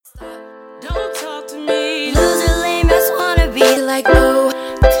talk to me. Loser, lame ass wanna be like, oh,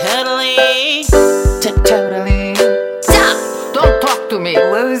 totally. Totally. Stop! Don't talk to me.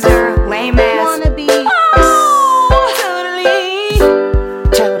 Loser, lame ass. Wanna be, oh, totally.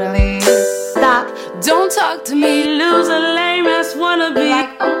 Totally. Stop! Don't talk to me. Loser, lame ass wanna be Like,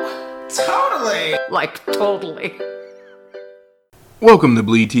 oh, Totally! like totally. Welcome to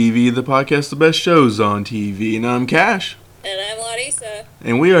Bleed TV, the podcast the best shows on TV, and I'm Cash. And I'm Larissa.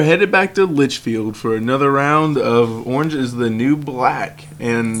 And we are headed back to Litchfield for another round of Orange is the New Black.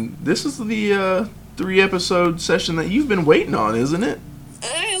 And this is the 3-episode session that you've been waiting on, isn't it?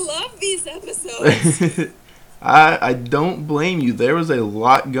 I love these episodes. I don't blame you. There was a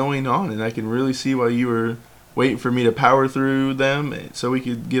lot going on, and I can really see why you were waiting for me to power through them so we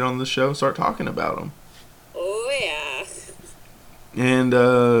could get on the show and start talking about them. Oh, yeah.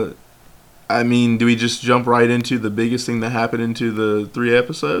 And, I mean, do we just jump right into the biggest thing that happened into the 3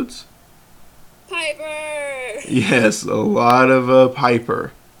 episodes? Piper! Yes, a lot of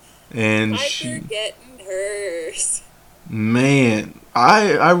Piper. And Piper getting hers. Man,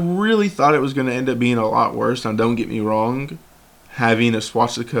 I really thought it was going to end up being a lot worse. Now, don't get me wrong. Having a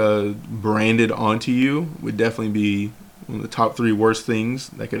swastika branded onto you would definitely be one of the top 3 worst things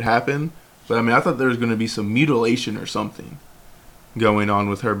that could happen. But, I mean, I thought there was going to be some mutilation or something going on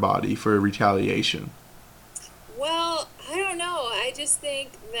with her body for retaliation. Well, I don't know. I just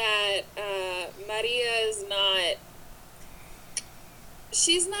think that Maria is not...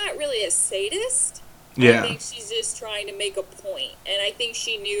 She's not really a sadist. Yeah. I think she's just trying to make a point. And I think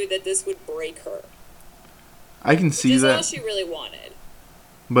she knew that this would break her. I can see Which is that. all she really wanted.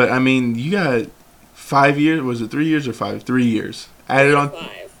 But, I mean, you got 5 years. Was it 3 years or 5? 3 years. Added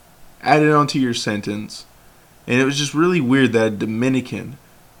onto your sentence. And it was just really weird that a Dominican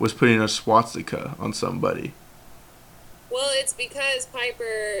was putting a swastika on somebody. Well, it's because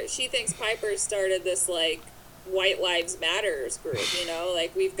she thinks Piper started this, like, White Lives Matters group, you know?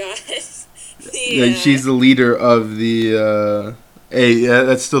 Like, we've got Like, she's the leader of the,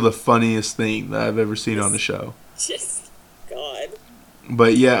 that's still the funniest thing that I've ever seen on the show. Just, God.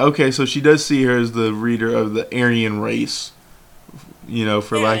 But, yeah, okay, so she does see her as the leader of the Aryan race, you know,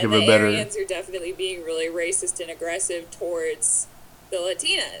 for lack of a better... the Aryans are definitely being really racist and aggressive towards the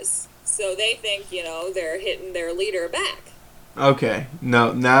Latinas. So they think, you know, they're hitting their leader back. Okay,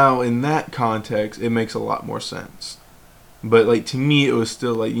 now in that context, it makes a lot more sense. But, like, to me, it was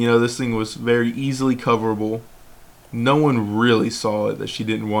still, like, you know, this thing was very easily coverable. No one really saw it that she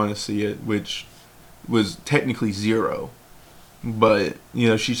didn't want to see it, which was technically zero. But, you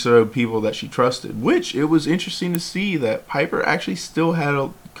know, she showed people that she trusted, which it was interesting to see that Piper actually still had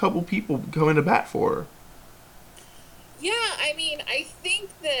a couple people going to bat for her. Yeah, I mean, I think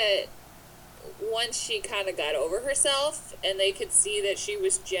that once she kind of got over herself and they could see that she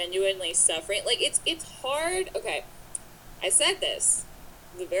was genuinely suffering, like, it's hard. Okay, I said this,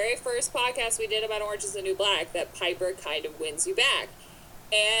 the very first podcast we did about Orange is the New Black, that Piper kind of wins you back.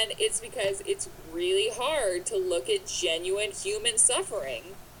 And it's because it's really hard to look at genuine human suffering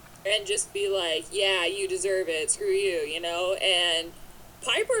and just be like, yeah, you deserve it, screw you, you know? And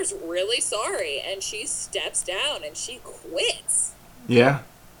Piper's really sorry, and she steps down and she quits. Yeah.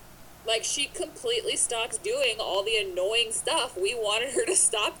 Like, she completely stops doing all the annoying stuff we wanted her to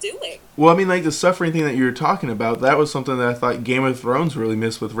stop doing. Well, I mean, like, the suffering thing that you were talking about, that was something that I thought Game of Thrones really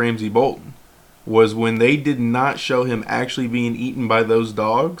missed with Ramsay Bolton. Was when they did not show him actually being eaten by those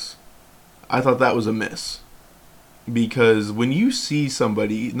dogs. I thought that was a miss. Because when you see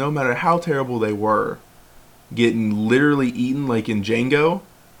somebody, no matter how terrible they were, getting literally eaten like in Django,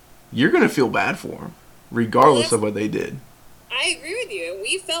 you're going to feel bad for them, regardless of what they did. I agree with you. And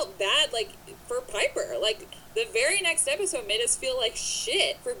we felt bad, like, for Piper. Like, the very next episode made us feel like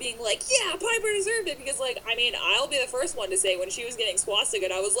shit for being like, yeah, Piper deserved it. Because, like, I mean, I'll be the first one to say when she was getting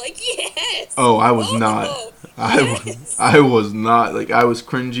swastika, I was like, yes! Oh, I was not. Yes! I was not. Like, I was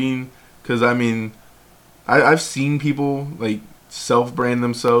cringing. Because, I mean, I've seen people, like, self-brand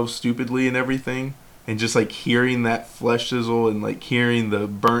themselves stupidly and everything. And just, like, hearing that flesh sizzle and, like, hearing the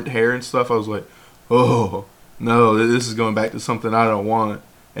burnt hair and stuff, I was like, oh, no, this is going back to something I don't want.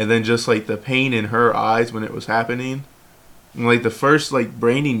 And then just, like, the pain in her eyes when it was happening. And, like, the first, like,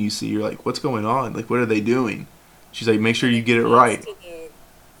 branding you see, you're like, what's going on? Like, what are they doing? She's like, make sure you get it right.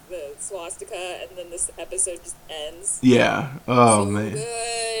 The swastika, and then this episode just ends. Yeah. Oh, so man.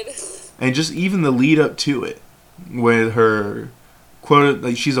 Good. And just even the lead up to it, with her, quote,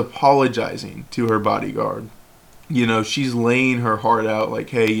 like, she's apologizing to her bodyguard. You know, she's laying her heart out, like,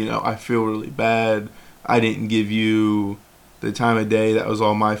 hey, you know, I feel really bad. I didn't give you the time of day, that was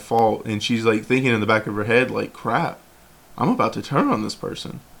all my fault. And she's like thinking in the back of her head, like, crap, I'm about to turn on this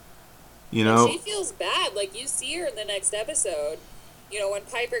person. You know? She feels bad. Like, you see her in the next episode. You know, when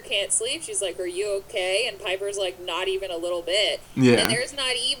Piper can't sleep, she's like, "Are you okay?" And Piper's like, "Not even a little bit." Yeah. And there's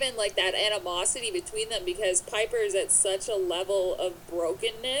not even, like, that animosity between them because Piper's at such a level of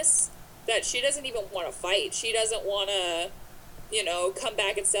brokenness that she doesn't even want to fight. She doesn't want to, you know, come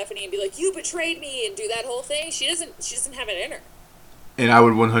back at Stephanie and be like, "You betrayed me," and do that whole thing. She doesn't have it in her. And I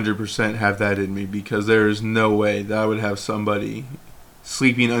would 100% have that in me because there is no way that I would have somebody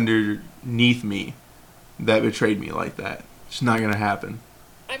sleeping underneath me that betrayed me like that. It's not going to happen.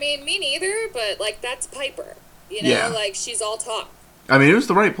 I mean, me neither, but, like, that's Piper. You know, Yeah. like, she's all talk. I mean, it was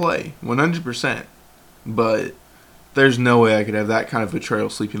the right play, 100%. But there's no way I could have that kind of betrayal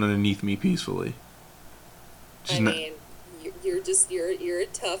sleeping underneath me peacefully. I mean, you're a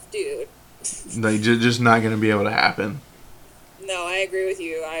tough dude. Just not going to be able to happen. No, I agree with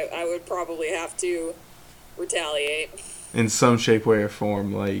you. I would probably have to retaliate. In some shape, way, or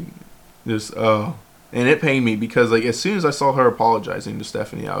form. Like, just, oh. And it pained me because, like, as soon as I saw her apologizing to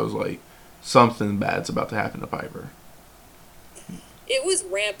Stephanie, I was like, something bad's about to happen to Piper. It was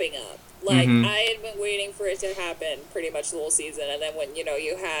ramping up. Like, Mhm. I had been waiting for it to happen pretty much the whole season. And then when, you know,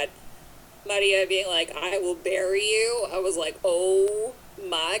 you had Maria being like, "I will bury you," I was like, oh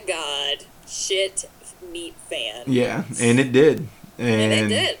my God. Shit meat fan. Yeah, and it did. And it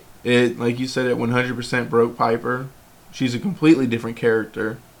did. It, like you said, it 100% broke Piper. She's a completely different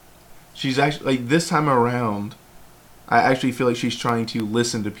character. She's actually, like, this time around, I actually feel like she's trying to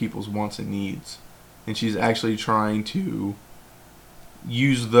listen to people's wants and needs. And she's actually trying to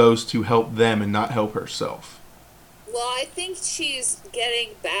use those to help them and not help herself. Well, I think she's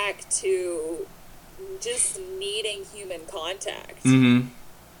getting back to just needing human contact. Mm-hmm.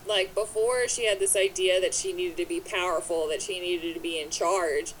 Like, before she had this idea that she needed to be powerful, that she needed to be in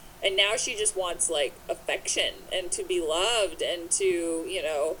charge, and now she just wants, like, affection and to be loved and to, you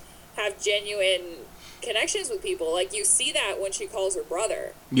know, have genuine connections with people. Like, you see that when she calls her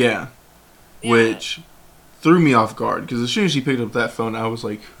brother. Yeah. Yeah. Which threw me off guard, because as soon as she picked up that phone, I was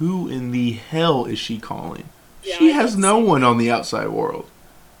like, who in the hell is she calling? Yeah, She I has did no see one that. on the outside world.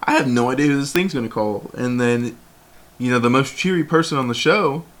 I have no idea who this thing's going to call. And then, you know, the most cheery person on the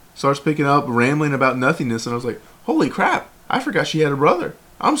show starts picking up, rambling about nothingness, and I was like, holy crap, I forgot she had a brother.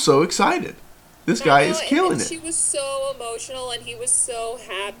 I'm so excited. This guy is killing and it. she was so emotional, and he was so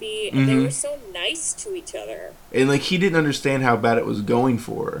happy, and they Mhm. were so nice to each other. And, like, he didn't understand how bad it was going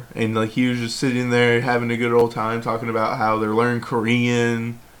for her. And, like, he was just sitting there having a good old time talking about how they're learning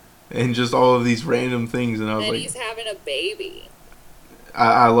Korean and just all of these random things. And I was And like, he's having a baby.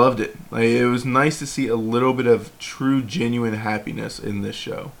 I loved it. Like, it was nice to see a little bit of true, genuine happiness in this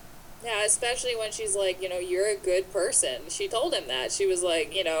show. Yeah, especially when she's like, you know, "You're a good person." She told him that. She was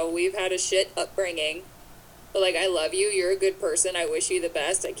like, you know, "We've had a shit upbringing, but, like, I love you. You're a good person. I wish you the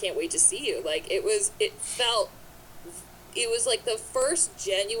best. I can't wait to see you." Like, it was like the first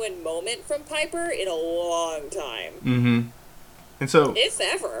genuine moment from Piper in a long time. Mm-hmm. And so, If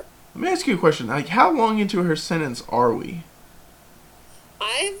ever. let me ask you a question. Like, how long into her sentence are we?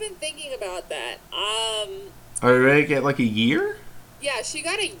 I've been thinking about that. Are we ready to get, like, a year? Yeah, she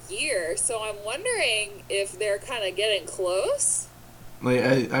got a year, so I'm wondering if they're kind of getting close. Like,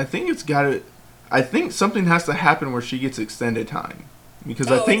 I think it's got to... I think something has to happen where she gets extended time. Because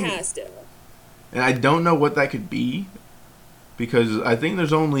I think... It has to. And I don't know what that could be. Because I think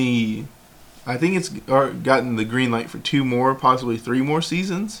there's only... I think it's gotten the green light for 2 more, possibly 3 more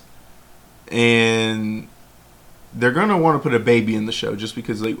seasons. And they're going to want to put a baby in the show just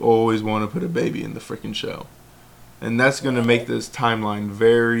because they always want to put a baby in the freaking show. And that's going to make this timeline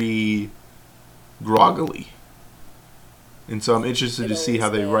very groggily. And so I'm interested to see how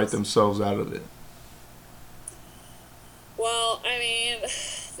they write themselves out of it. Well, I mean,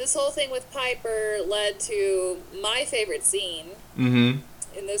 this whole thing with Piper led to my favorite scene Mm-hmm.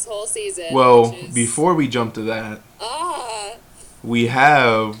 in this whole season. Well, which is, before we jump to that, we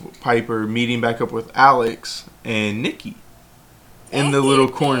have Piper meeting back up with Alex and Nikki in the little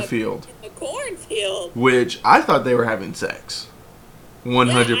cornfield. In the cornfield. Which I thought they were having sex. 100%.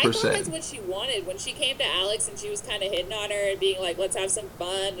 Yeah, I thought that's what she wanted. When she came to Alex and she was kind of hitting on her and being like, "Let's have some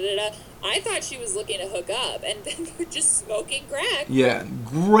fun," I thought she was looking to hook up, and then they're just smoking crack. Yeah,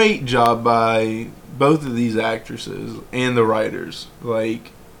 great job by both of these actresses and the writers.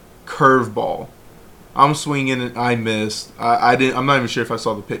 Like, curveball. I'm swinging and I missed. I'm not even sure if I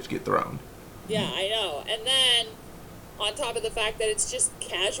saw the pitch get thrown. Yeah, I know. And then, on top of the fact that it's just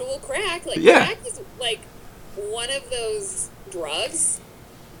casual crack, like, Yeah. crack is, like, one of those drugs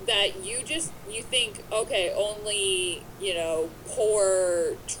that you think, okay, only, you know,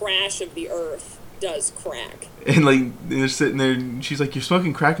 poor trash of the earth does crack. And like they're sitting there, and she's like, "You're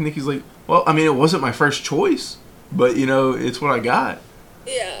smoking crack," and Nikki's like, "Well, I mean, it wasn't my first choice, but you know, it's what I got."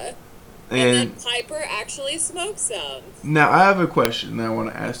 Yeah. And And then Piper actually smokes some. now I have a question that I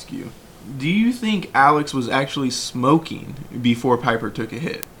want to ask you. Do you think Alex was actually smoking before Piper took a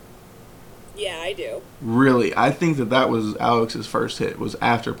hit? Yeah, I do. Really, I think that was Alex's first hit was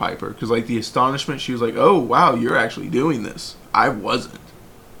after Piper, because like the astonishment, she was like, "Oh wow, you're actually doing this." I wasn't.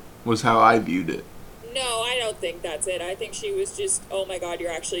 Was how I viewed it. No, I don't think that's it. I think she was just, oh my god,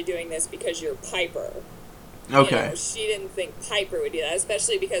 you're actually doing this because you're Piper. Okay. You know, she didn't think Piper would do that,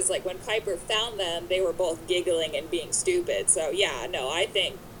 especially because like when Piper found them, they were both giggling and being stupid. So yeah, no, I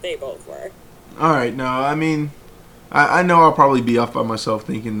think they both were. All right. No, I mean, I know I'll probably be off by myself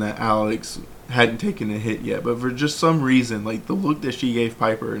thinking that Alex hadn't taken a hit yet, but for just some reason, like the look that she gave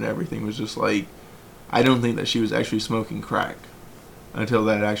Piper and everything was just like, I don't think that she was actually smoking crack until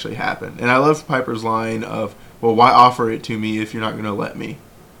that actually happened. And I love Piper's line of, "Well, why offer it to me if you're not going to let me?"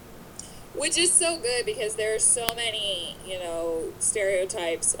 Which is so good because there are so many, you know,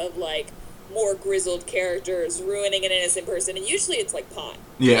 stereotypes of like more grizzled characters ruining an innocent person, and usually it's like pot.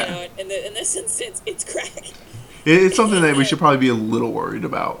 Yeah. You know, in this instance, it's crack. It's something that we should probably be a little worried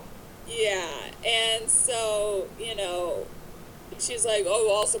about. Yeah, and so, you know, she's like, "Oh,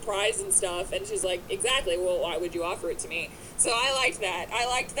 all surprised and stuff," and she's like, "Exactly. Well, why would you offer it to me?" So I liked that. I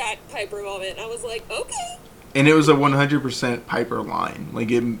liked that Piper moment. I was like, okay. And it was a 100% Piper line. Like,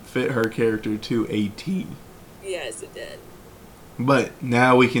 it fit her character to a T. Yes, it did. But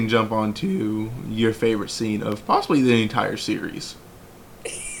now we can jump on to your favorite scene of possibly the entire series.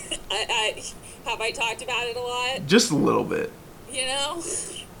 I have I talked about it a lot? Just a little bit. You know?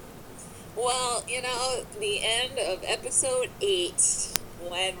 Well, you know, the end of episode 8,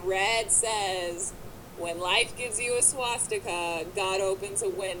 when Red says, "When life gives you a swastika, God opens a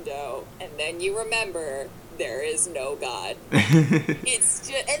window, and then you remember there is no God." It's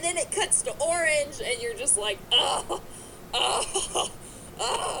just, and then it cuts to orange, and you're just like, oh.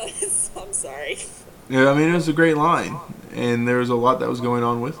 I'm sorry. Yeah, I mean, it was a great line. And there was a lot that was going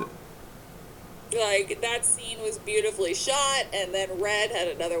on with it. Like, that scene was beautifully shot, and then Red had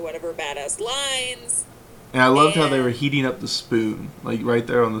another one of her badass lines. And I loved how they were heating up the spoon, like right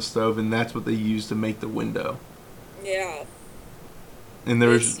there on the stove, and that's what they used to make the window. Yeah. And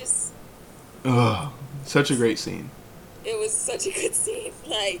there It's was, just, such a great scene. it was such a good scene.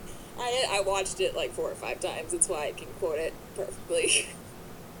 Like, I watched it like 4 or 5 times. That's why I can quote it perfectly.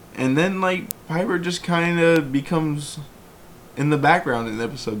 And then, like, Piper just kind of becomes in the background in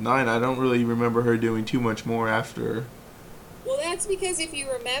episode 9. I don't really remember her doing too much more after. Well, that's because if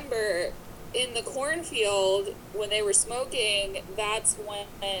you remember, in the cornfield, when they were smoking, that's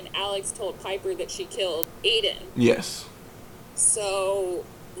when Alex told Piper that she killed Aiden. Yes. So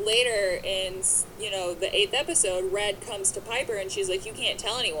later in, you know, the 8th episode, Red comes to Piper and she's like, "You can't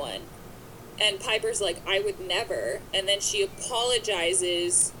tell anyone." And Piper's like, "I would never." And then she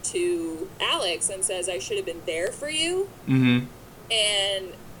apologizes to Alex and says, "I should have been there for you." Mm-hmm.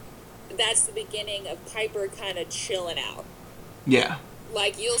 And that's the beginning of Piper kind of chilling out. Yeah.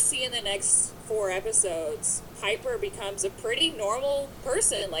 Like, you'll see in the next 4 episodes, Piper becomes a pretty normal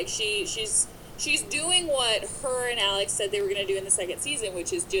person. Like, she's doing what her and Alex said they were going to do in the 2nd season,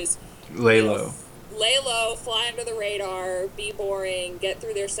 which is just Lay you know, low. lay low, fly under the radar, be boring, get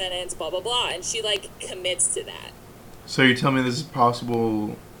through their sentence, blah, blah, blah. And she, like, commits to that. So you're telling me this is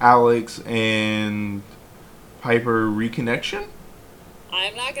possible Alex and Piper reconnection?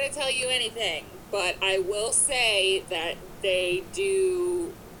 I'm not going to tell you anything, but I will say that they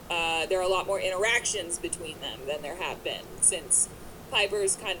do, there are a lot more interactions between them than there have been since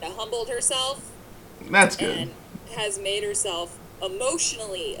Piper's kind of humbled herself That's good. and has made herself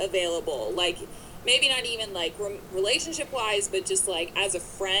emotionally available. Like, maybe not even like relationship wise, but just like as a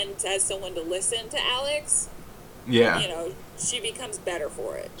friend, as someone to listen to Alex. Yeah. You know, she becomes better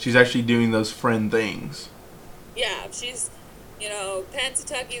for it. She's actually doing those friend things. Yeah, she's, you know,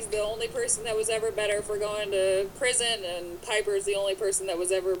 Pennsatucky's the only person that was ever better for going to prison, and Piper's the only person that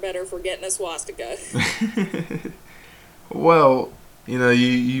was ever better for getting a swastika. Well, you know,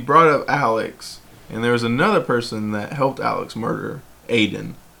 you brought up Alex, and there was another person that helped Alex murder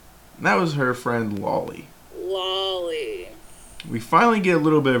Aiden. And that was her friend Lolly. Lolly. We finally get a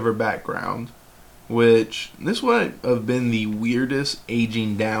little bit of her background, which this would have been the weirdest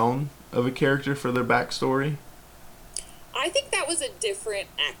aging down of a character for their backstory. I think that was a different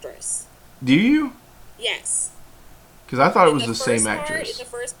actress. Do you? Yes. Because I thought it In was the same first part- actress. In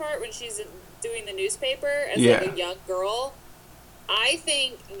the first part, when she's doing the newspaper as Yeah. like a young girl, I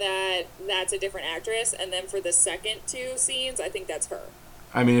think that that's a different actress. And then for the second 2 scenes, I think that's her.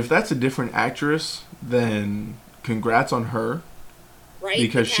 I mean, if that's a different actress, then congrats on her. Right?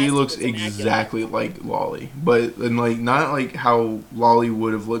 Because The she casting looks was immaculate. exactly like Lolly. But, and like, not like how Lolly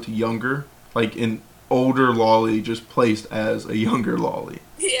would have looked younger. Like, an older Lolly just placed as a younger Lolly.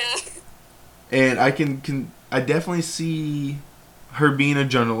 Yeah. And I I definitely see her being a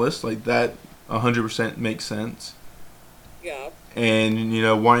journalist. Like, that 100% makes sense. Yeah. And, you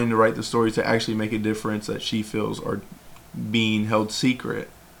know, wanting to write the stories to actually make a difference that she feels are being held secret.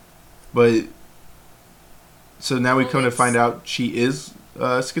 But, so now we come to find out she is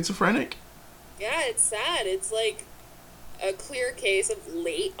schizophrenic? Yeah, it's sad. It's like a clear case of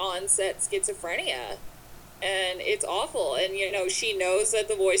late onset schizophrenia. And it's awful. And, you know, she knows that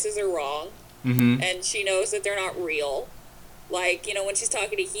the voices are wrong. Mm-hmm. And she knows that they're not real. Like, you know, when she's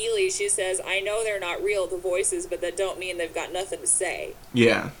talking to Healy, she says, I know they're not real, the voices, but that don't mean they've got nothing to say.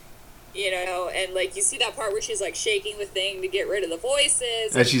 Yeah. You know, and, like, you see that part where she's, like, shaking the thing to get rid of the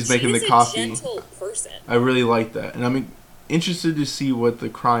voices. As she's making the coffee. She's a gentle person. I really like that. And I'm interested to see what the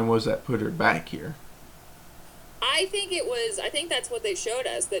crime was that put her back here. I think that's what they showed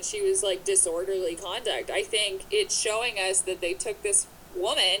us, that she was, like, disorderly conduct. I think it's showing us that they took this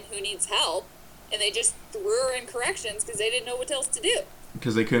woman who needs help, and they just threw her in corrections because they didn't know what else to do.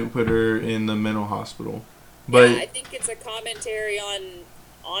 Because they couldn't put her in the mental hospital. But yeah, I think it's a commentary on,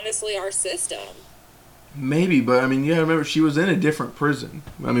 honestly, our system. Maybe, but I mean, you gotta remember, she was in a different prison.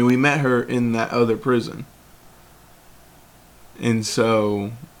 I mean, we met her in that other prison. And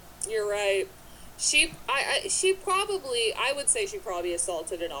so... You're right. I would say she probably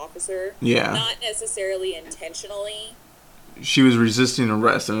assaulted an officer. Yeah. Not necessarily intentionally. She was resisting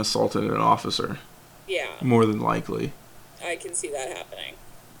arrest and assaulted an officer. Yeah. More than likely. I can see that happening.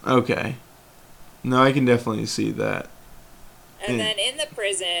 Okay. No, I can definitely see that. And then in the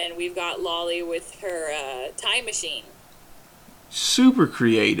prison, we've got Lolly with her time machine. Super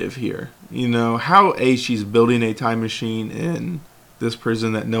creative here. You know, how she's building a time machine in this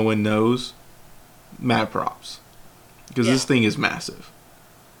prison that no one knows. Mad props. Because this thing is massive.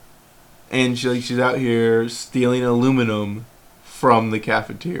 And she's out here stealing aluminum from the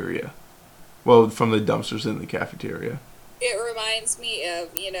cafeteria. Well, from the dumpsters in the cafeteria. It reminds me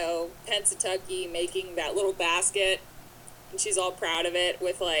of, you know, Pennsatucky making that little basket. And she's all proud of it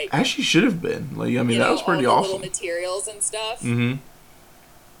with, like... As she should have been. Like, I mean, that was pretty all the awesome. little materials and stuff. Mm-hmm.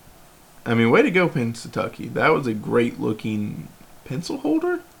 I mean, way to go, Pennsatucky. That was a great-looking pencil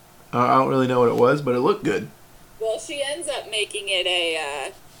holder? I don't really know what it was, but it looked good. Well, she ends up making it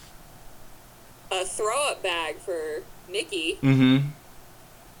a throw-up bag for Nikki Mm-hmm.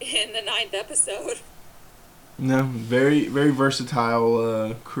 in the 9th episode. No, very, very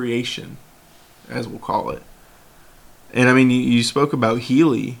versatile creation, as we'll call it. And, I mean, you spoke about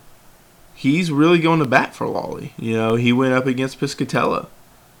Healy. He's really going to bat for Lolly. You know, he went up against Piscatella.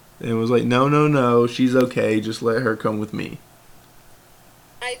 And was like, no, she's okay. Just let her come with me.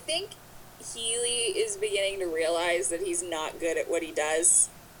 I think Healy is beginning to realize that he's not good at what he does.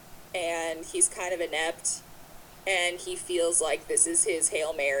 And he's kind of inept. And he feels like this is his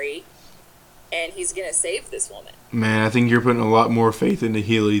Hail Mary. And he's going to save this woman. Man, I think you're putting a lot more faith into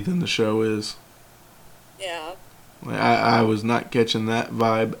Healy than the show is. Yeah. Like, I was not catching that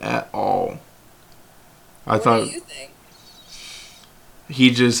vibe at all. What do you think? He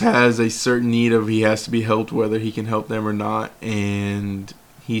just has a certain need of he has to be helped whether he can help them or not. And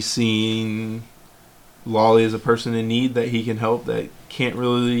he's seeing Lolly as a person in need that he can help that can't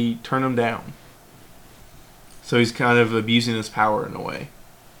really turn him down. So he's kind of abusing his power in a way.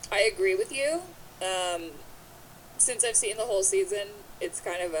 I agree with you. Since I've seen the whole season, it's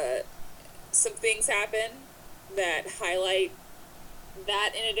kind of some things happen that highlight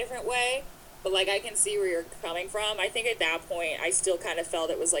that in a different way. But, like, I can see where you're coming from. I think at that point, I still kind of felt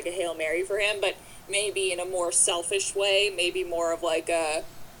it was like a Hail Mary for him, but maybe in a more selfish way, maybe more of like a,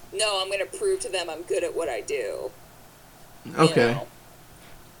 no, I'm going to prove to them I'm good at what I do. Okay. You know?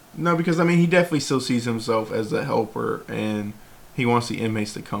 No, because, I mean, he definitely still sees himself as a helper, and he wants the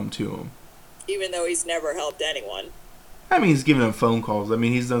inmates to come to him. Even though he's never helped anyone. I mean, he's giving them phone calls. I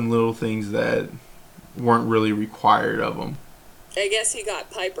mean, he's done little things that weren't really required of him. I guess he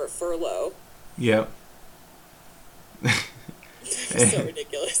got Piper furlough. Yep. So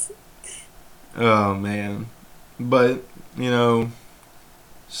ridiculous. Oh, man. But, you know,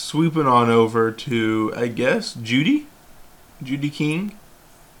 swooping on over to, I guess, Judy King.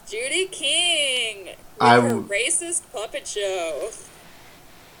 Judy King with her racist puppet show.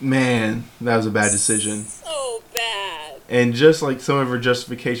 Man, that was a bad decision. So bad. And just like some of her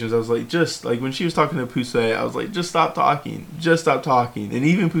justifications, I was like, just like when she was talking to Poussey, I was like, just stop talking. Just stop talking. And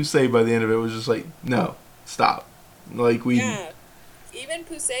even Poussey by the end of it was just like, no, stop. Like Yeah. even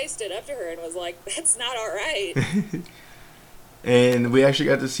Poussey stood up to her and was like, "That's not all right." And we actually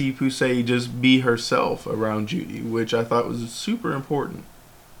got to see Poussey just be herself around Judy, which I thought was super important.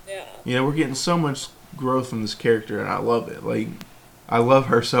 Yeah. You know, we're getting so much growth from this character, and I love it. Like, I love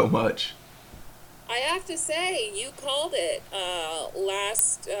her so much. I have to say, you called it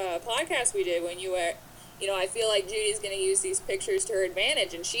last podcast we did when you were, I feel like Judy's going to use these pictures to her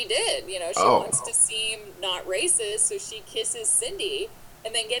advantage, and she did. She wants to seem not racist, so she kisses Cindy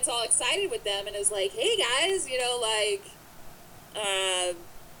and then gets all excited with them and is like, "Hey guys,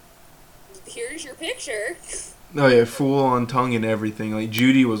 here's your picture." Oh yeah, full on tongue and everything. Like,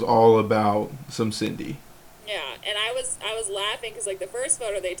 Judy was all about some Cindy. Yeah, and I was laughing because, like, the first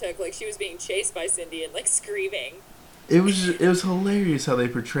photo they took, like, she was being chased by Cindy and, like, screaming. It was hilarious how they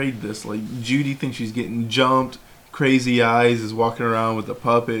portrayed this. Like, Judy thinks she's getting jumped. Crazy Eyes is walking around with a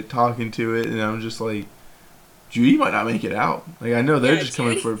puppet, talking to it, and I'm just like, Judy might not make it out. Like, I know they're just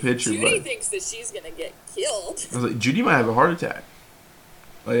coming for a picture, Judy but thinks that she's gonna get killed. I was like, Judy might have a heart attack.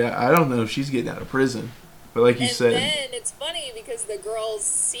 Like, I don't know if she's getting out of prison. But like you said, and then it's funny because the girls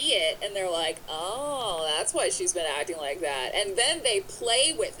see it and they're like, "Oh, that's why she's been acting like that." And then they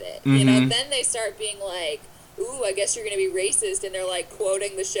play with it. Mm-hmm. Then they start being like, "Ooh, I guess you're going to be racist." And they're like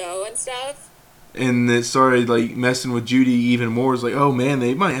quoting the show and stuff. And it started like messing with Judy even more. It's like, oh man,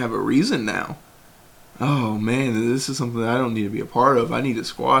 they might have a reason now. Oh man, this is something that I don't need to be a part of. I need to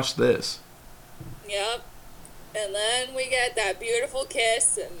squash this. Yep. And then we get that beautiful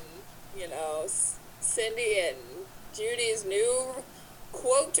kiss and, Cindy and Judy's new,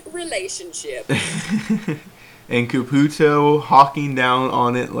 quote, relationship. And Caputo hawking down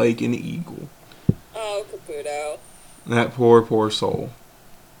on it like an eagle. Oh, Caputo. That poor soul.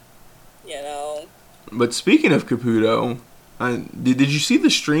 But speaking of Caputo, did you see the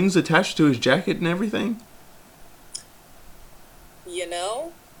strings attached to his jacket and everything?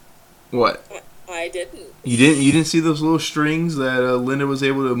 What? I didn't. You didn't see those little strings that Linda was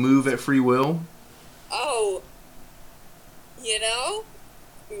able to move at free will? Oh,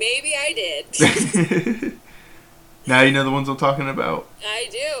 maybe I did. Now you know the ones I'm talking about? I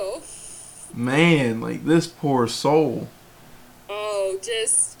do. Man, like, this poor soul. Oh,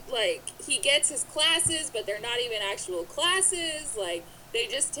 just, like, he gets his classes, but they're not even actual classes. Like, they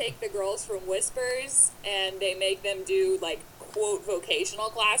just take the girls from Whispers, and they make them do, like, quote, vocational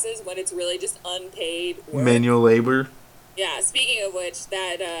classes when it's really just unpaid work. Manual labor. Yeah, speaking of which,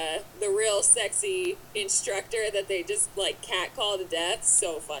 that, the real sexy instructor that they just, like, catcall to death,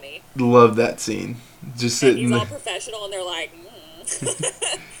 so funny. Love that scene. Just sitting and he's there. all professional, and they're like,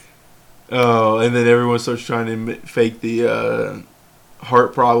 Oh, and then everyone starts trying to fake the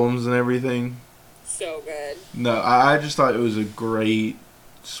heart problems and everything. So good. No, I just thought it was a great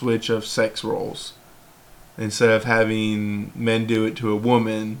switch of sex roles. Instead of having men do it to a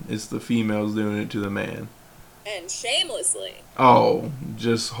woman, it's the females doing it to the man. And shamelessly. Oh,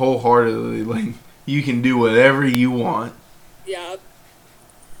 just wholeheartedly, like, you can do whatever you want. Yep.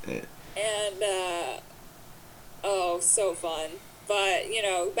 Yeah. And, oh, so fun. But,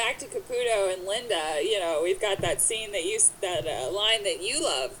 back to Caputo and Linda, we've got that scene that line that you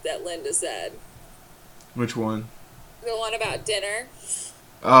love that Linda said. Which one? The one about dinner.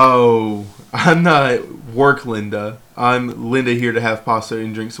 Oh, I'm not work Linda. I'm Linda here to have pasta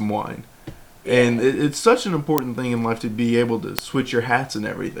and drink some wine. Yeah. And it's such an important thing in life to be able to switch your hats and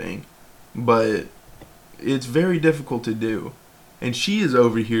everything. But it's very difficult to do. And she is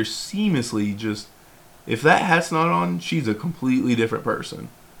over here seamlessly just, if that hat's not on, she's a completely different person.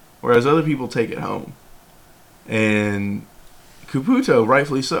 Whereas other people take it home. And Caputo,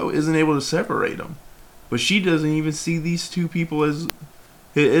 rightfully so, isn't able to separate them. But she doesn't even see these two people as...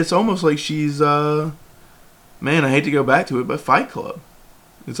 It's almost like she's, man, I hate to go back to it, but Fight Club.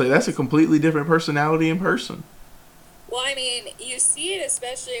 It's like that's a completely different personality in person. Well, I mean, you see it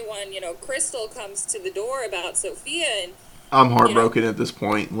especially when, Crystal comes to the door about Sophia and... I'm heartbroken at this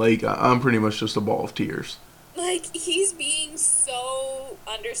point. Like, I'm pretty much just a ball of tears. Like, he's being so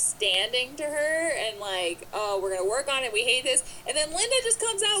understanding to her and like, oh, we're going to work on it, we hate this. And then Linda just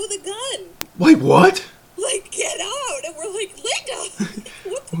comes out with a gun. Like, what? Like, get out. And we're like, Linda!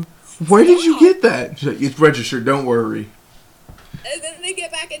 What the Where did you get that? She's like, it's registered, don't worry. And then they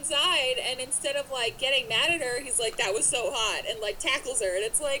get back inside, and instead of, like, getting mad at her, he's like, that was so hot, and, like, tackles her. And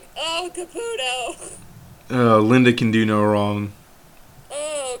it's like, oh, Caputo. Linda can do no wrong.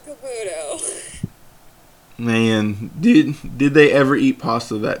 Oh, Caputo. Man, did they ever eat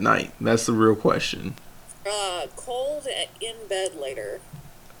pasta that night? That's the real question. Cold in bed later.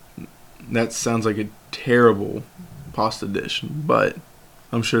 That sounds like a terrible pasta dish, but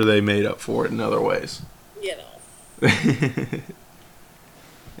I'm sure they made up for it in other ways.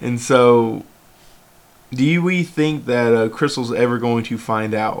 And so, we think that Crystal's ever going to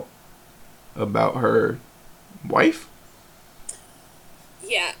find out about her wife?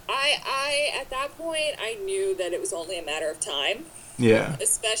 Yeah, I at that point I knew that it was only a matter of time. Yeah.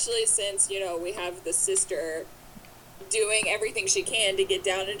 Especially since, we have the sister doing everything she can to get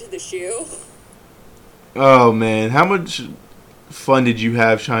down into the shoe. Oh man, how much fun did you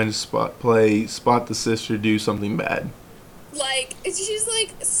have trying to spot the sister do something bad? Like, she's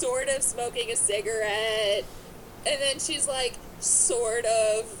like sort of smoking a cigarette, and then she's like sort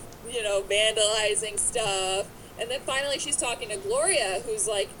of, vandalizing stuff. And then finally she's talking to Gloria, who's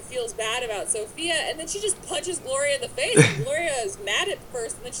like, feels bad about Sophia, and then she just punches Gloria in the face. And Gloria is mad at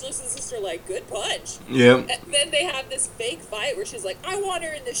first, and then she looks at the sister like, good punch. Yep. And then they have this fake fight where she's like, I want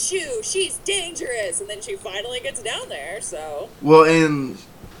her in the shoe, she's dangerous. And then she finally gets down there, so. Well, and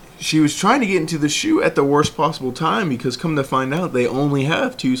she was trying to get into the shoe at the worst possible time because come to find out, they only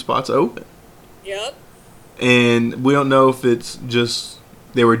have 2 spots open. Yep. And we don't know if it's just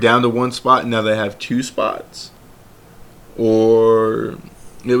they were down to 1 spot and now they have 2 spots. Or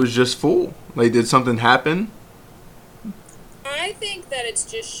it was just full. Like, did something happen? I think that it's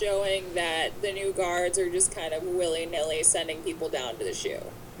just showing that the new guards are just kind of willy-nilly sending people down to the shoe.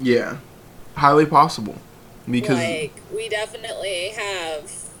 Yeah. Highly possible. Because we definitely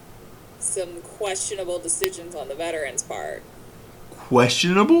have some questionable decisions on the veterans' part.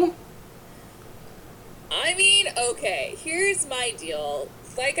 questionable? I mean, okay, here's my deal.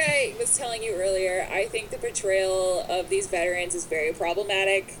 Like I was telling you earlier, I think the portrayal of these veterans is very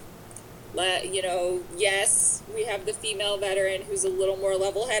problematic. Yes, we have the female veteran who's a little more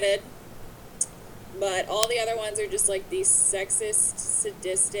level-headed, but all the other ones are just like these sexist,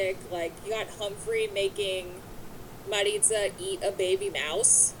 sadistic, like, you got Humphrey making Maritza eat a baby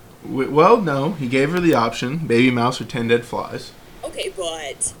mouse. Well, no, he gave her the option, baby mouse or 10 dead flies. Okay,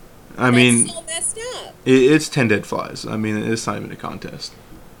 but That's so messed up. It's 10 dead flies. I mean, it's not even a contest.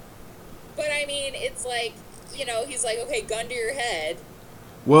 But I mean, it's like, he's like, okay, gun to your head.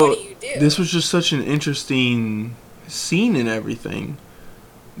 Well, what do you do? This was just such an interesting scene and everything.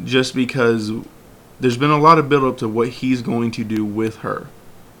 Just because there's been a lot of build up to what he's going to do with her.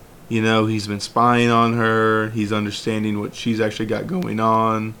 He's been spying on her. He's understanding what she's actually got going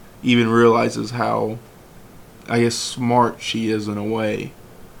on. Even realizes how, I guess, smart she is in a way.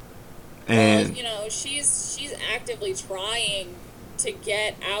 And she's actively trying to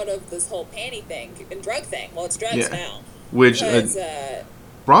get out of this whole panty thing and drug thing. Well, it's drugs now. Which, because,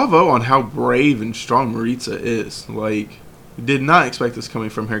 bravo on how brave and strong Maritza is. Like, did not expect this coming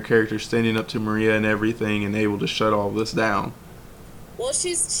from her character, standing up to Maria and everything and able to shut all this down. Well,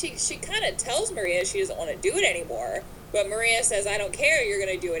 she kind of tells Maria she doesn't want to do it anymore, but Maria says, I don't care, you're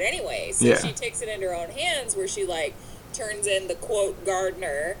going to do it anyway. So she takes it into her own hands where she, like, turns in the, quote,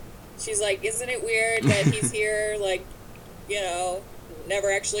 gardener. She's like, isn't it weird that he's here, like,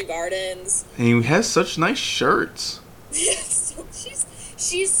 never actually gardens? And he has such nice shirts. So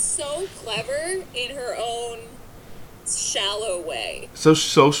she's so clever in her own shallow way. So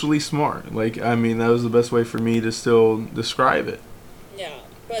socially smart. Like, I mean, that was the best way for me to still describe it. Yeah,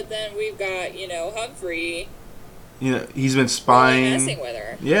 but then we've got, Humphrey. He's been spying. Really messing with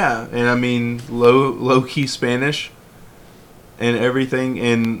her. Yeah, and I mean, low-key Spanish and everything,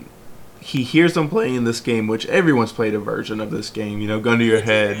 and he hears them playing this game, which everyone's played a version of this game, gun to your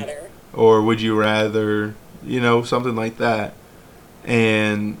head, or would you rather, something like that.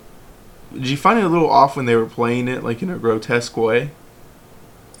 And did you find it a little off when they were playing it, like, in a grotesque way?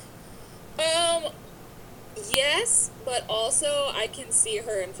 Yes, but also I can see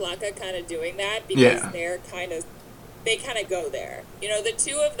her and Flacca kind of doing that because they kind of go there. The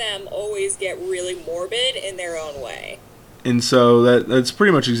two of them always get really morbid in their own way. And so that's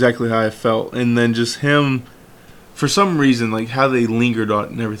pretty much exactly how I felt. And then just him, for some reason, like how they lingered on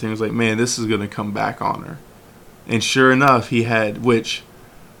it and everything, was like, man, this is going to come back on her. And sure enough, he had, which,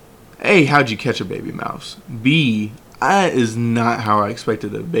 A, how'd you catch a baby mouse? B, that is not how I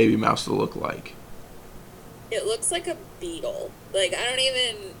expected a baby mouse to look like. It looks like a beetle. Like, I don't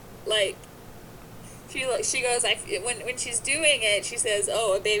even, like, she goes, when she's doing it, she says,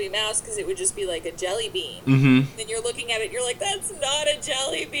 oh, a baby mouse, because it would just be like a jelly bean. Mm-hmm. Then you're looking at it, you're like, that's not a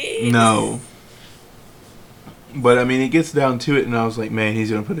jelly bean. No. But, I mean, it gets down to it, and I was like, man, he's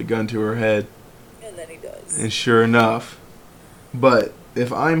going to put a gun to her head. And then he does. And sure enough. But,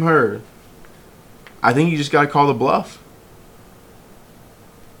 if I'm her, I think you just got to call the bluff.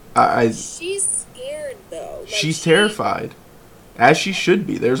 She's scared, though. Like, she's terrified. As she should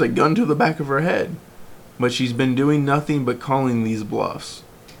be. There's a gun to the back of her head. But she's been doing nothing but calling these bluffs.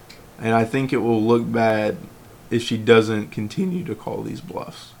 And I think it will look bad if she doesn't continue to call these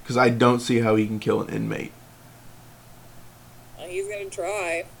bluffs. Because I don't see how he can kill an inmate. He's gonna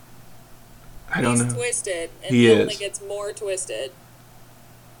try. I don't know. He's twisted, and He he is. only gets more twisted.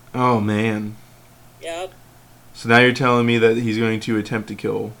 Oh, man. Yep. So now you're telling me that he's going to attempt to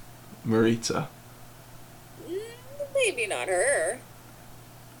kill Maritza. Maybe not her.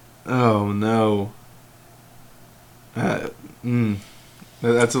 Oh, no. That's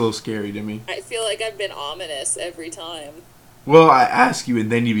a little scary to me. I feel like I've been ominous every time. Well, I ask you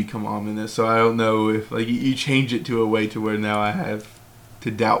and then you become ominous, so I don't know if like you change it to a way to where now I have to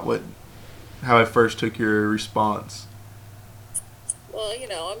doubt how I first took your response. Well, you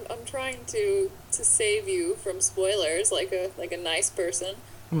know, I'm trying to save you from spoilers, like a nice person.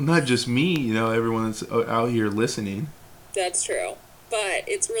 Well, not just me, you know, everyone that's out here listening. That's true, but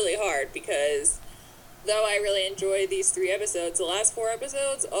it's really hard because though I really enjoy these 3 episodes, the last 4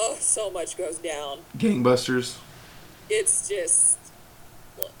 episodes, oh, so much goes down. Gangbusters. It's just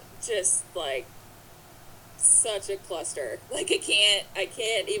like such a cluster. Like I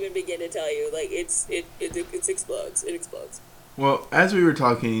can't even begin to tell you. Like it explodes. It explodes. Well, as we were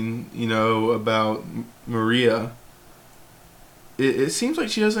talking, you know, about Maria, it seems like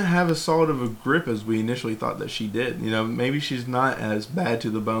she doesn't have as solid of a grip as we initially thought that she did. You know, maybe she's not as bad to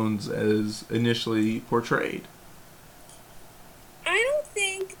the bones as initially portrayed. I don't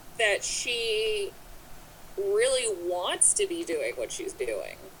think that she really wants to be doing what she's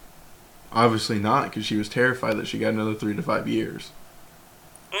doing. Obviously not, because she was terrified that she got another 3 to 5 years.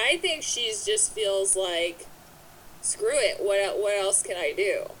 I think she's just feels like, screw it. What else can I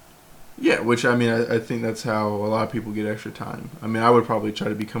do? Yeah, which, I mean, I think that's how a lot of people get extra time. I mean, I would probably try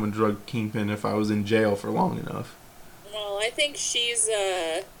to become a drug kingpin if I was in jail for long enough. Well, I think she's,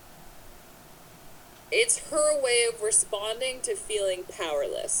 it's her way of responding to feeling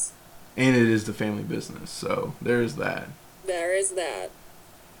powerless. And it is the family business, so there's that. There is that.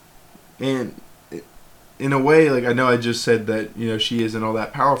 And in a way, like, I know I just said that, you know, she isn't all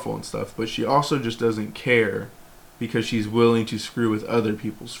that powerful and stuff, but she also just doesn't care because she's willing to screw with other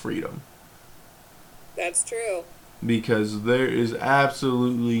people's freedom. That's true. Because there is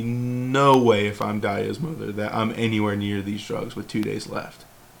absolutely no way, if I'm Daya's mother, that I'm anywhere near these drugs with 2 days left.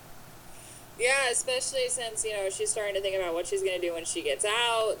 Yeah, especially since, you know, she's starting to think about what she's going to do when she gets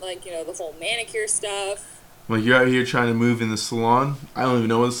out. Like, you know, the whole manicure stuff. Like, you're out here trying to move in the salon. I don't even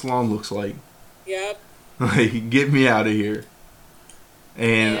know what the salon looks like. Yep. Like, get me out of here.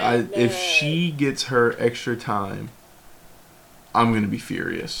 And And, if she gets her extra time, I'm going to be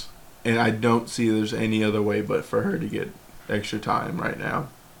furious. And I don't see there's any other way but for her to get extra time right now.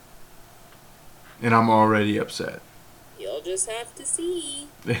 And I'm already upset. You'll just have to see.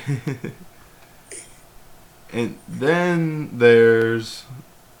 And then there's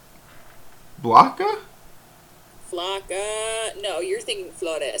Blanca? Flocka. No, you're thinking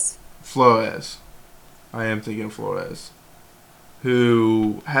Flores. Flores. I am thinking Flores.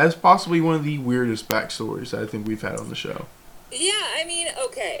 Who has possibly one of the weirdest backstories I think we've had on the show. Yeah, I mean,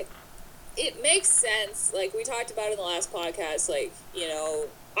 okay. It makes sense. Like, we talked about in the last podcast, like, you know,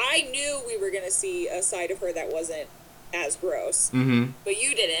 I knew we were going to see a side of her that wasn't as gross. Mm-hmm. But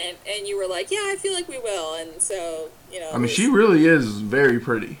you didn't, and you were like, yeah, I feel like we will. And so, you know. I mean, she really is very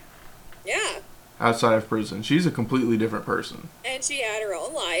pretty. Yeah. Outside of prison. She's a completely different person. And she had her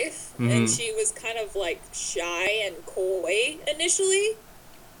own life. Mhm. And she was kind of, like, shy and coy initially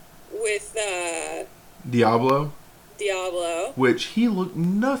with Diablo. Diablo. Which he looked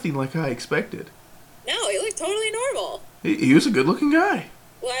nothing like I expected. No, he looked totally normal. He was a good looking guy.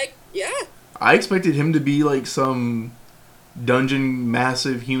 Like, yeah. I expected him to be like some dungeon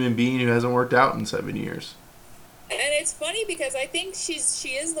massive human being who hasn't worked out in 7 years. And it's funny because I think she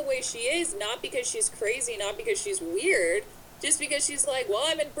is the way she is, not because she's crazy, not because she's weird, just because she's like, well,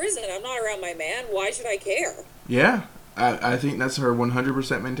 I'm in prison, I'm not around my man, why should I care? Yeah, I think that's her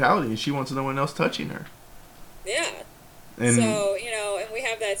 100% mentality, and she wants no one else touching her. Yeah. And So, you know, and we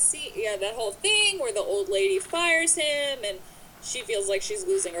have that that whole thing where the old lady fires him, and she feels like she's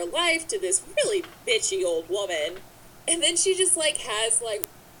losing her life to this really bitchy old woman. And then she just, like, has, like,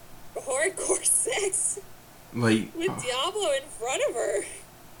 hardcore sex like, with Diablo in front of her.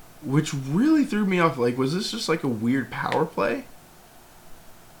 which really threw me off. Like, was this just like a weird power play?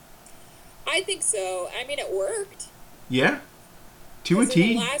 I think so. I mean, it worked. Yeah, to a 'Cause in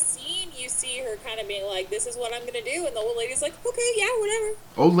T. the last scene, you see her kind of being like, this is what I'm going to do. And the old lady's like, okay, yeah, whatever.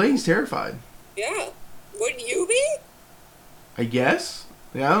 Old lady's terrified. Yeah. Wouldn't you be? I guess.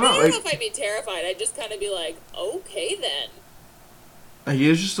 Yeah, I don't I know. don't know Like, if I'd be terrified. I'd just kind of be like, okay, then.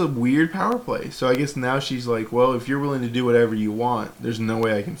 it's just a weird power play. So I guess now she's like, well, if you're willing to do whatever you want, there's no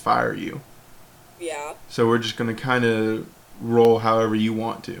way I can fire you. Yeah. So we're just going to kind of roll however you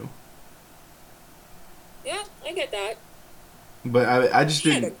want to. Yeah, I get that. But I just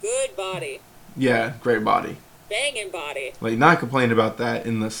She had a didn't. good body. Yeah, great body. Banging body. Like, not complaining about that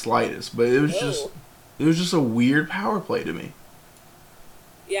in the slightest, but it was just a weird power play to me.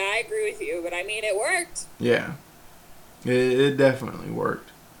 Yeah, I agree with you, but I mean, it worked. Yeah. It definitely worked.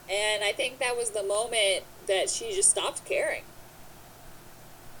 And I think that was the moment that she just stopped caring.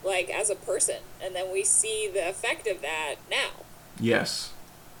 Like, as a person. And then we see the effect of that now. Yes.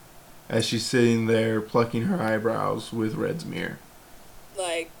 As she's sitting there plucking her eyebrows with Red's mirror.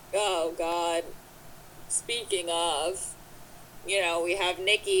 Like, oh, God. Speaking of, we have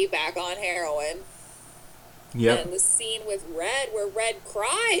Nikki back on heroin. Yep. And the scene with Red where Red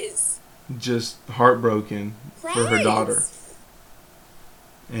cries. Just heartbroken for her daughter.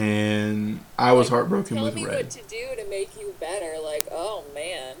 And I was heartbroken with Tell me Red. what to do to make you better. Like, oh,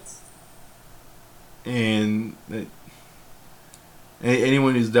 man. And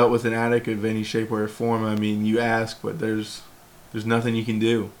anyone who's dealt with an addict of any shape or form, I mean, you ask, but there's nothing you can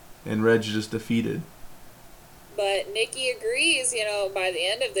do. And Red's just defeated. But Nikki agrees, by the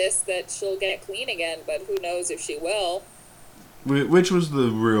end of this that she'll get clean again, but who knows if she will. Which was the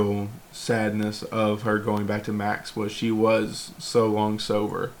real sadness of her going back to Max, was she was so long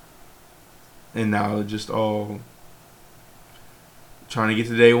sober. And now just all trying to get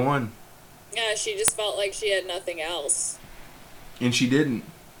to day one. Yeah, she just felt like she had nothing else. And she didn't.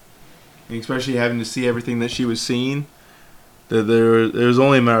 And especially having to see everything that she was seeing. There was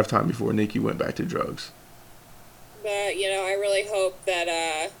only a matter of time before Nikki went back to drugs. But, I really hope that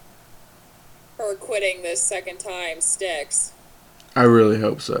her quitting this second time sticks. I really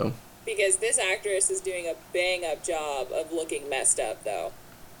hope so. Because this actress is doing a bang-up job of looking messed up, though.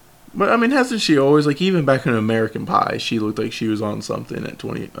 But, I mean, hasn't she always, like, even back in American Pie, she looked like she was on something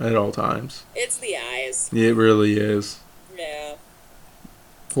at all times. It's the eyes. It really is. Yeah.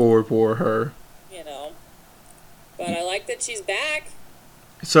 Poor her. But I like that she's back.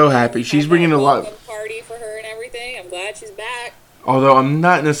 So happy. She's bringing a lot. Welcome party for her and everything. I'm glad she's back. Although I'm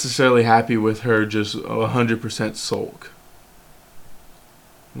not necessarily happy with her just 100% sulk.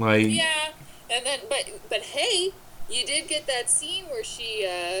 Like. Yeah, and then but hey, you did get that scene where she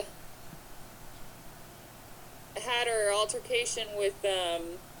had her altercation with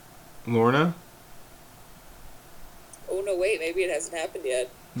Lorna? Oh no, wait, maybe it hasn't happened yet.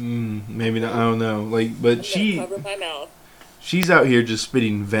 Maybe not. I don't know. Like, but I'm gonna cover my mouth. She's out here just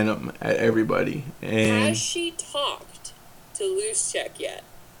spitting venom at everybody. And has she talked to Luschek yet?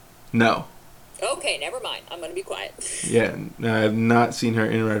 No. Okay, never mind. I'm gonna be quiet. Yeah, I have not seen her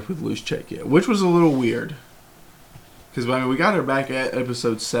interact with Luschek yet, which was a little weird. Because, I mean, we got her back at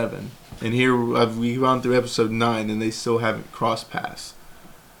episode 7, and here we've gone through episode 9, and they still haven't crossed paths.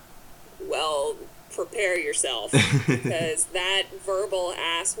 Well, prepare yourself, because that verbal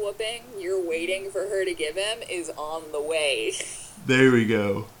ass whooping you're waiting for her to give him is on the way. There we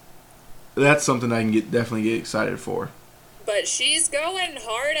go. That's something I can definitely get excited for. But she's going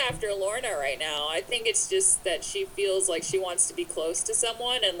hard after Lorna right now. I think it's just that she feels like she wants to be close to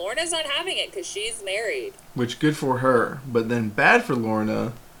someone, and Lorna's not having it because she's married. Which, good for her, but then bad for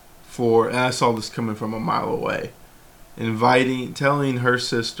Lorna and I saw this coming from a mile away, telling her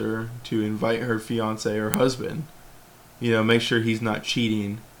sister to invite her fiance or husband, make sure he's not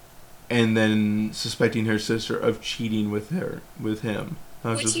cheating, and then suspecting her sister of cheating with him.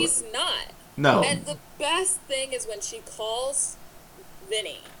 Which he's not. No. And the best thing is when she calls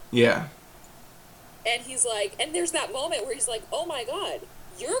Vinny. Yeah. And he's like, and there's that moment where he's like, oh my God,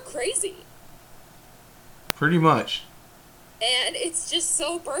 you're crazy. Pretty much. And it's just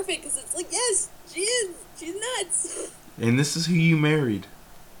so perfect because it's like, yes, she is. She's nuts. And this is who you married.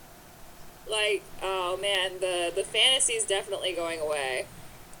 Like, oh man, the fantasy is definitely going away.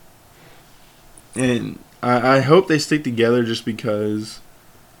 And I hope they stick together just because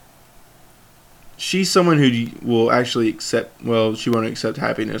she's someone who will actually accept, she won't accept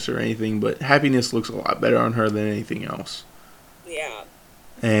happiness or anything, but happiness looks a lot better on her than anything else. Yeah.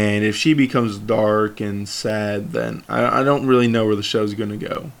 And if she becomes dark and sad, then I don't really know where the show's going to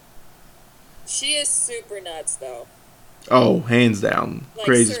go. She is super nuts, though. Oh, hands down. Like,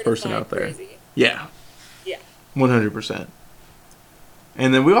 craziest person out there. Crazy. Yeah. Yeah. 100%.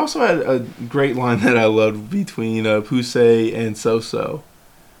 And then we also had a great line that I loved between Pusey and So-So,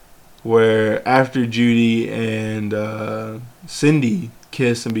 where after Judy and Cindy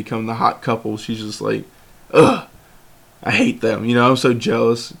kiss and become the hot couple, she's just like, ugh, I hate them. I'm so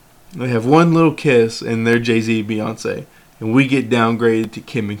jealous. They have one little kiss, and they're Jay-Z and Beyonce, and we get downgraded to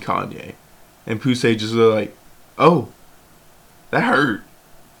Kim and Kanye. And Pusey just like, oh, that hurt.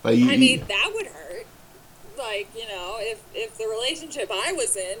 Like, I mean, that would hurt. like, if the relationship I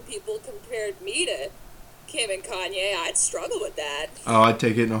was in, people compared me to Kim and Kanye, I'd struggle with that. Oh, I'd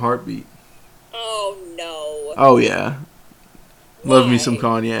take it in a heartbeat. Oh, no. Oh, yeah. Love me Why? some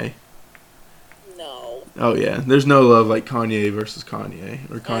Kanye. No. Oh, yeah. There's no love like Kanye versus Kanye.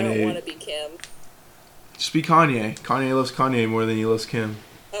 Or I don't want Kanye. to be Kim. Just be Kanye. Kanye loves Kanye more than he loves Kim.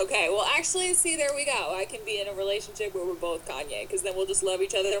 Okay, well, actually, see, there we go. I can be in a relationship where we're both Kanye, because then we'll just love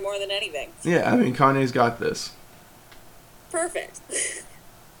each other more than anything. Yeah, I mean, Kanye's got this. Perfect.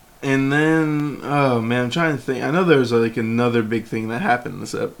 And then, oh man, I'm trying to think. I know there was like another big thing that happened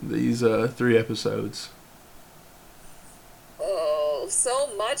these 3 episodes. Oh,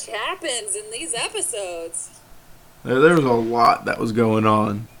 so much happens in these episodes. There was a lot that was going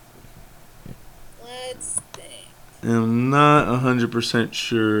on. Let's think. And I'm not 100%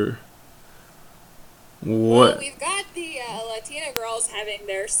 sure Well, what we've got the Latina girls having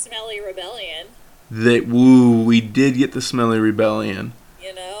their smelly rebellion, we did get the smelly rebellion.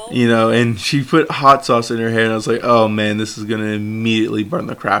 you know? You know, and she put hot sauce in her hair, and I was like, oh man, this is gonna immediately burn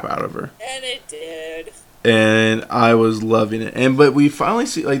the crap out of her. And it did. And I was loving it. But we finally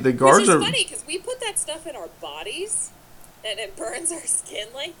see, like, the guards Which is are funny, because we put that stuff in our bodies, and it burns our skin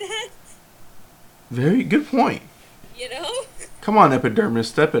like that, very good point. you know? Come on, Epidermis,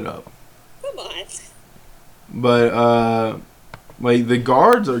 step it up. Come on. But like the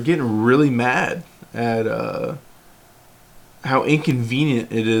guards are getting really mad at how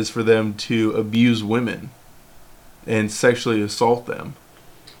inconvenient it is for them to abuse women and sexually assault them.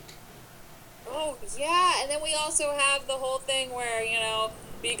 Oh, yeah, and then we also have the whole thing where,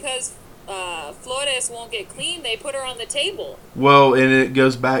 because Flores won't get clean, they put her on the table. Well, and it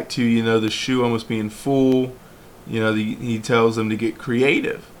goes back to, the shoe almost being full. He tells them to get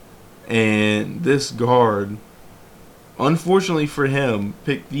creative. And this guard, unfortunately for him,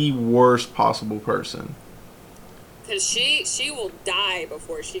 picked the worst possible person. Because she will die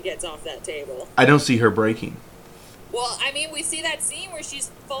before she gets off that table. I don't see her breaking. Well, I mean, we see that scene where she's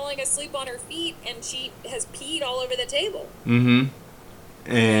falling asleep on her feet and she has peed all over the table. Mm-hmm.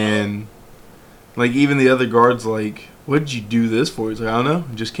 And, like, even the other guard's like, what did you do this for? He's like, I don't know.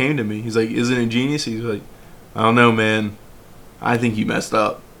 It just came to me. He's like, isn't it genius? He's like, I don't know, man. I think you messed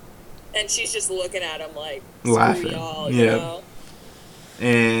up. And she's just looking at him like, Laughing. y'all, Yeah.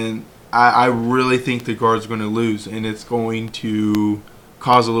 And I really think the guard's going to lose, and it's going to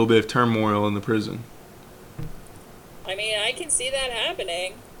cause a little bit of turmoil in the prison. I mean, I can see that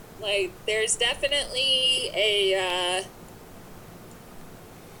happening. Like, there's definitely a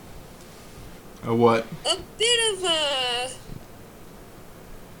What? bit of a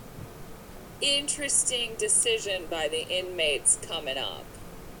interesting decision by the inmates coming up.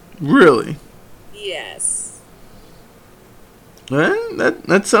 Really? Yes.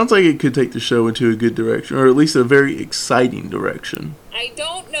 That sounds like it could take the show into a good direction, or at least a very exciting direction. I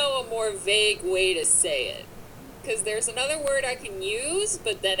don't know a more vague way to say it. Because there's another word I can use,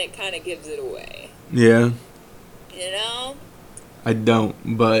 but then it kind of gives it away. Yeah. You know? I don't,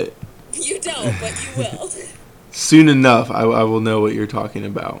 but You don't, but you will. soon enough I will know what you're talking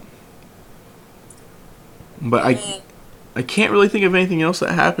about. But I can't really think of anything else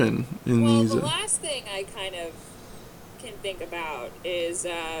that happened in Well, these. the last thing I kind of can think about is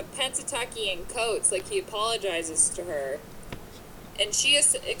Pennsatucky and Coates. Like, he apologizes to her, and she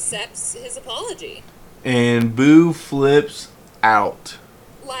accepts his apology. And Boo flips out.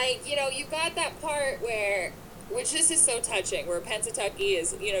 Like, you've got that part where, which this is so touching, where Pennsatucky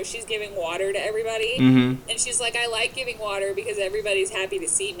is, she's giving water to everybody, Mm-hmm. and she's like, I like giving water because everybody's happy to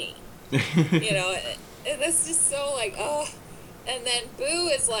see me. And that's just so like, oh. And then Boo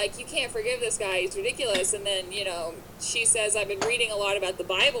is like, you can't forgive this guy, he's ridiculous. And then, she says, I've been reading a lot about the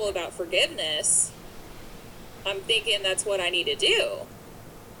Bible about forgiveness. I'm thinking that's what I need to do.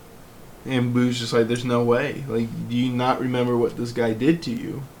 And Boo's just like, there's no way. Like, do you not remember what this guy did to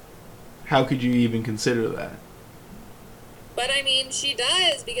you? How could you even consider that? But I mean, she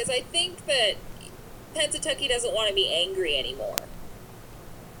does, because I think that Pennsatucky doesn't want to be angry anymore.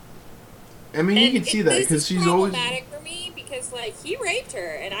 I mean, you can see that because she's always. This is problematic for me because, like, he raped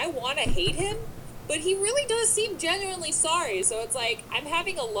her, and I want to hate him, but he really does seem genuinely sorry. So it's like I'm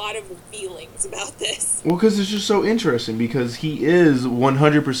having a lot of feelings about this. Well, because it's just so interesting because he is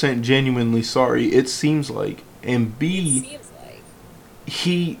 100% genuinely sorry. It seems like, and B, It seems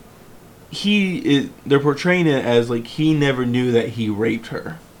like they're portraying it as like he never knew that he raped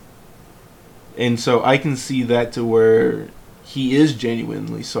her, and so I can see that to where he is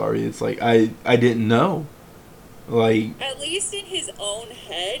genuinely sorry. It's like I didn't know. Like, at least in his own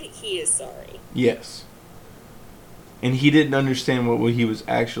head, he is sorry. yes. and he didn't understand what he was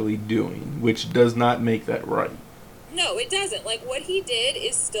actually doing, which does not make that right. No, it doesn't. Like, what he did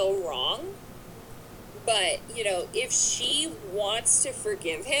is still wrong. But, you know, if she wants to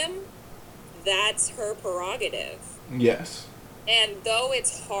forgive him, that's her prerogative. Yes. And though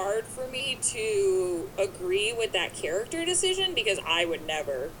it's hard for me to agree with that character decision, because I would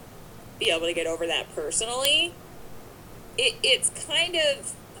never be able to get over that personally, it's kind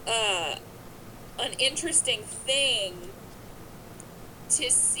of an interesting thing to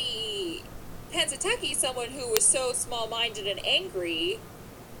see Pennsatucky, someone who was so small-minded and angry,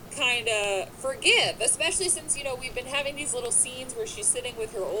 kind of forgive, especially since, you know, we've been having these little scenes where she's sitting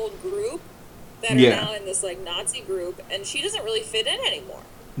with her old group that are now in this, like, Nazi group, and she doesn't really fit in anymore.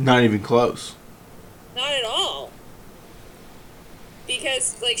 Not even close. Not at all.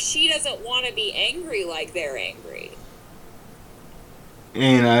 Because, like, she doesn't want to be angry like they're angry.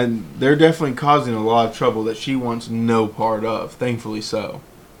 And they're definitely causing a lot of trouble that she wants no part of, thankfully so.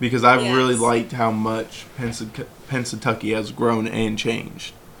 Because I've really liked how much Pennsatucky has grown and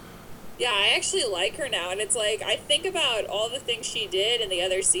changed. Yeah, I actually like her now, and it's like, I think about all the things she did in the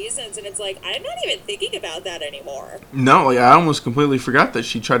other seasons, and it's like, I'm not even thinking about that anymore. No, like, I almost completely forgot that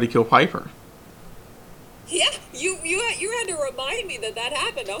she tried to kill Piper. Yeah, you had to remind me that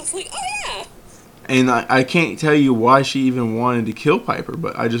happened. I was like, oh yeah. And I can't tell you why she even wanted to kill Piper,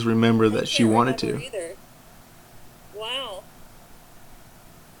 but I just remember that she wanted to. Either. Wow.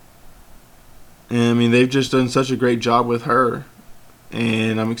 And I mean, they've just done such a great job with her.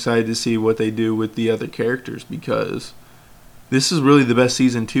 And I'm excited to see what they do with the other characters, because this is really the best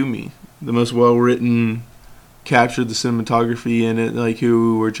season to me. The most well-written, captured the cinematography in it, like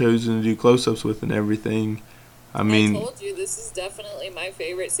who were chosen to do close-ups with and everything. I mean, I told you, this is definitely my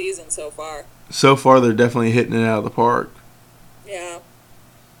favorite season so far. So far, they're definitely hitting it out of the park. Yeah.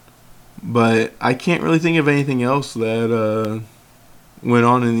 But I can't really think of anything else that went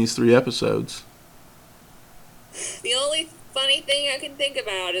on in these 3 episodes. The only funny thing I can think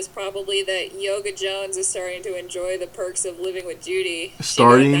about is probably that Yoga Jones is starting to enjoy the perks of living with Judy.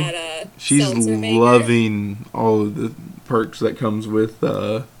 She's loving all of the perks that comes with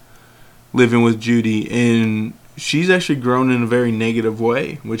living with Judy, and she's actually grown in a very negative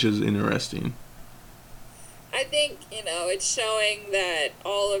way, which is interesting. I think, you know, it's showing that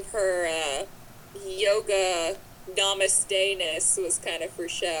all of her yoga namaste-ness was kind of for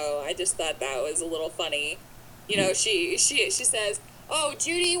show. I just thought that was a little funny. You know, she says, oh,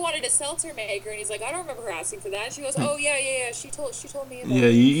 Judy wanted a seltzer maker, and he's like, I don't remember her asking for that. And she goes, oh, yeah, she told me about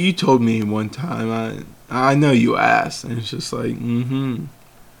it. You told me one time. I know you asked. And it's just like, You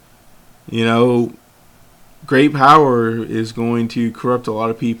know, great power is going to corrupt a lot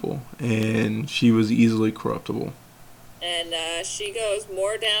of people, and she was easily corruptible. And she goes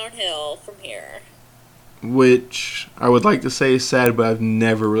more downhill from here. Which I would like to say is sad, but I've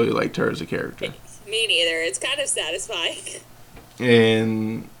never really liked her as a character. Me neither. It's kind of satisfying.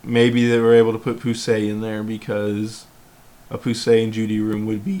 And maybe they were able to put Poussey in there, because a Poussey and Judy room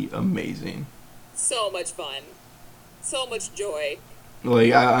would be amazing. So much fun. So much joy.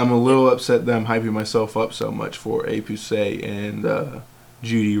 Like, I'm a little upset that I'm hyping myself up so much for a Poussey and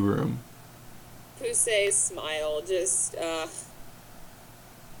Judy room. Poussey's smile, just,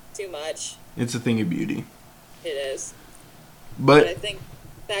 too much. It's a thing of beauty. It is. But I think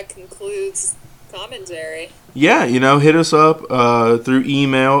that concludes commentary. Yeah, you know, hit us up through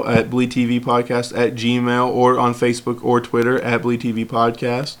email at bleedtvpodcast@gmail.com, or on Facebook or Twitter at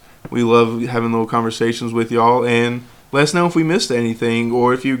bleedtvpodcast. We love having little conversations with y'all, and let us know if we missed anything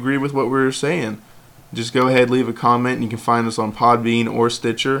or if you agree with what we're saying. Just go ahead, leave a comment, and you can find us on Podbean or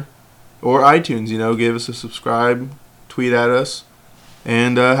Stitcher or iTunes. You know, give us a subscribe, tweet at us,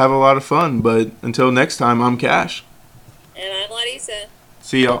 and have a lot of fun. But until next time, I'm Cash. And I'm Larissa.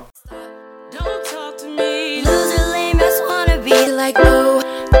 See y'all. Don't talk to me. Loser, lame ass wannabe. Like, oh,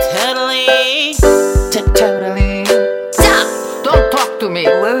 totally. Totally. Stop. Don't talk to me.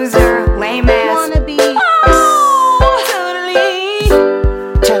 Loser, lame ass. Wannabe. Oh,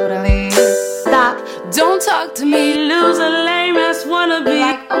 totally. Stop. Don't talk to me. Loser, lame ass wannabe.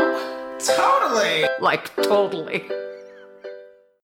 Like, oh, totally. Like, totally.